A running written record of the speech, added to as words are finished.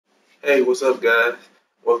Hey, what's up, guys?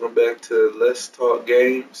 Welcome back to Let's Talk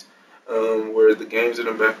Games, where the games in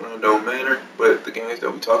the background don't matter, but the games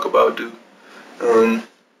that we talk about do. Um,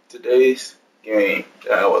 Today's game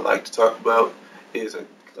that I would like to talk about is a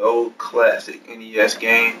old classic NES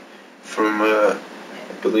game from, I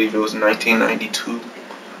believe it was 1992.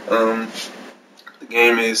 Um, the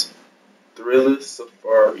game is Thrilla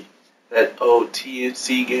Surfari, that old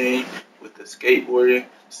T&C game with the skateboarding,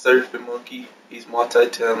 surfing monkey. He's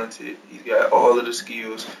multi-talented. He's got all of the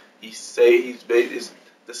skills. The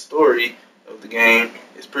story of the game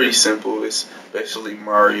is pretty simple. It's basically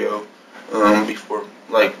Mario, before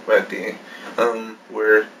like back then,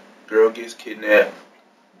 where girl gets kidnapped,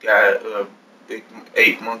 got a big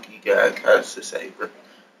ape monkey guy tries to save her.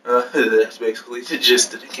 That's basically the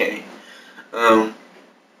gist of the game. Um,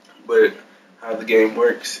 but how the game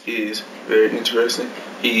works is very interesting.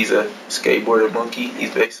 He's a skateboarder monkey.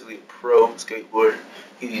 He's basically a pro skateboarder.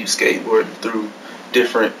 He's skateboarding through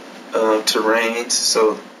different terrains.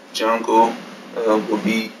 So jungle would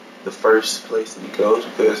be the first place that he goes,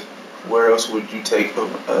 because where else would you take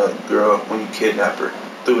a girl when you kidnap her?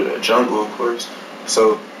 Through the jungle, of course.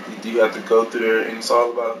 So you have to go through there, and it's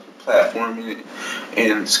all about platforming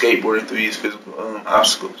and skateboarding through these physical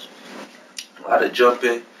obstacles. A lot of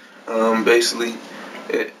jumping. Basically,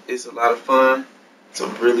 it's a lot of fun. It's a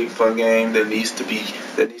really fun game that needs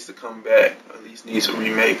to come back. At least needs a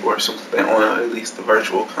remake or something on at least the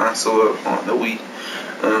virtual console or on the Wii.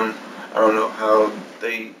 I don't know how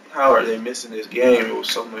are they missing this game. It was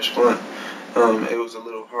so much fun. It was a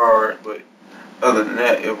little hard, but other than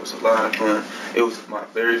that, it was a lot of fun. It was my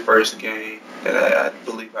very first game that I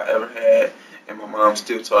believe I ever had, and my mom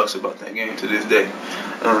still talks about that game to this day.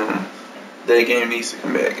 Um, that game needs to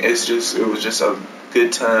come back. It was just a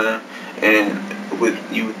good time, and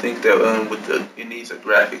you would think that it needs a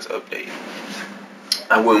graphics update.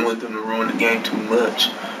 I wouldn't want them to ruin the game too much,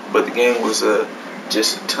 but the game was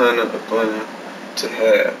just a ton of fun to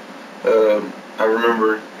have. I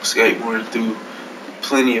remember skateboarding through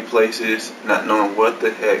plenty of places, not knowing what the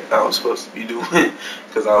heck I was supposed to be doing,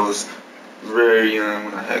 because I was very young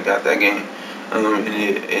when I had got that game.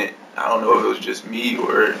 And I don't know if it was just me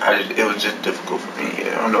or it was just difficult for me.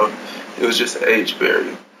 I don't know. It was just an age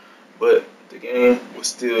barrier. But the game was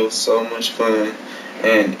still so much fun.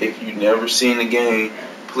 And if you've never seen the game,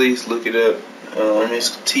 please look it up.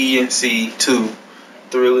 It's T&C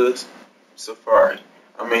Thrilla Surfari.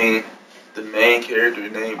 I mean, the main character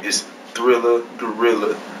name is Thrilla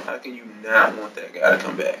Gorilla. How can you not want that guy to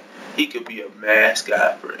come back? He could be a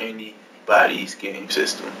mascot for anybody's game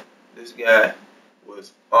system. This guy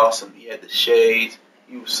was awesome. He had the shades.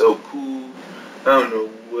 He was so cool. I don't know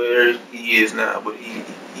where he is now, but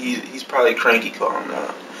he's probably Cranky Kong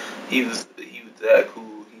now. He was that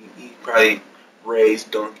cool. He probably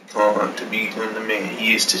raised Donkey Kong to become the man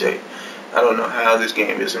he is today. I don't know how this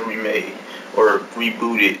game isn't remade or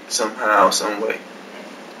rebooted somehow, some way.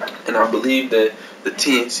 And I believe that the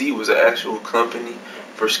T&C was an actual company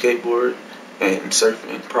for skateboard and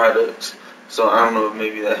surfing products. So I don't know if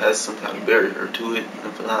maybe that has some kind of barrier to it,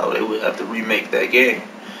 and for how they would have to remake that game.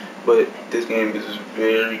 But this game is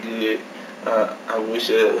very good. I wish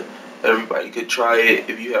everybody could try it.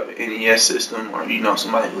 If you have an NES system or you know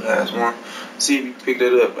somebody who has one, see if you can pick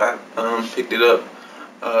it up. I picked it up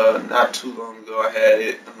not too long ago. I had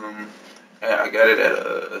it. I got it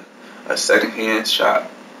at a secondhand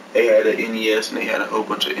shop. They had an NES, and they had a whole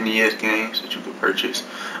bunch of NES games that you could purchase.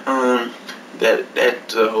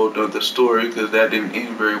 That's a whole other story, because that didn't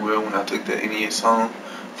end very well when I took the NES home.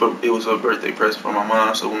 It was a birthday present for my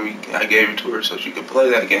mom, so I gave it to her so she could play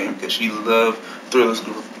that game, because she loved Thriller's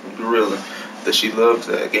Gorilla, that she loves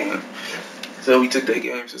that game. So we took that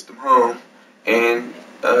game system home, and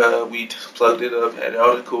we plugged it up, had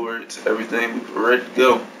all the cords, everything. We were ready to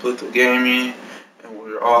go. Put the game in, and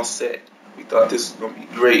we were all set. We thought this was gonna be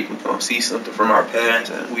great. We're gonna see something from our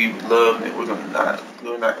past, and we loved it. We're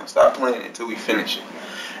not gonna stop playing it until we finish it.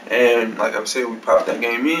 And like I said, we popped that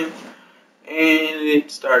game in, and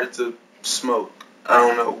it started to smoke. I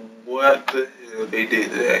don't know what the hell they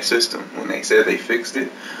did to that system when they said they fixed it,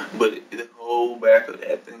 but the whole back of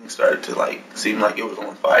that thing started to like seem like it was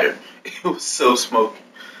on fire. It was so smoky.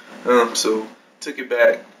 So took it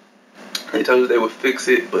back. They told us they would fix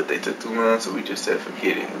it, but they took too long, so we just said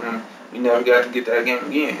forget it. And we never got to get that game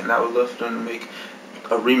again, and I would love for them to make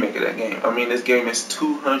a remake of that game. I mean, this game is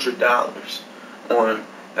 $200 on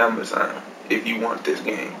Amazon if you want this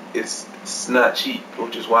game. It's not cheap,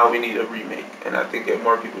 which is why we need a remake, and I think that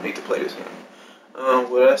more people need to play this game.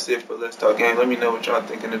 Well, that's it for Let's Talk Game. Let me know what y'all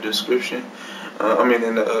think in the description.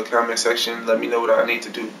 In the comment section. Let me know what I need to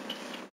do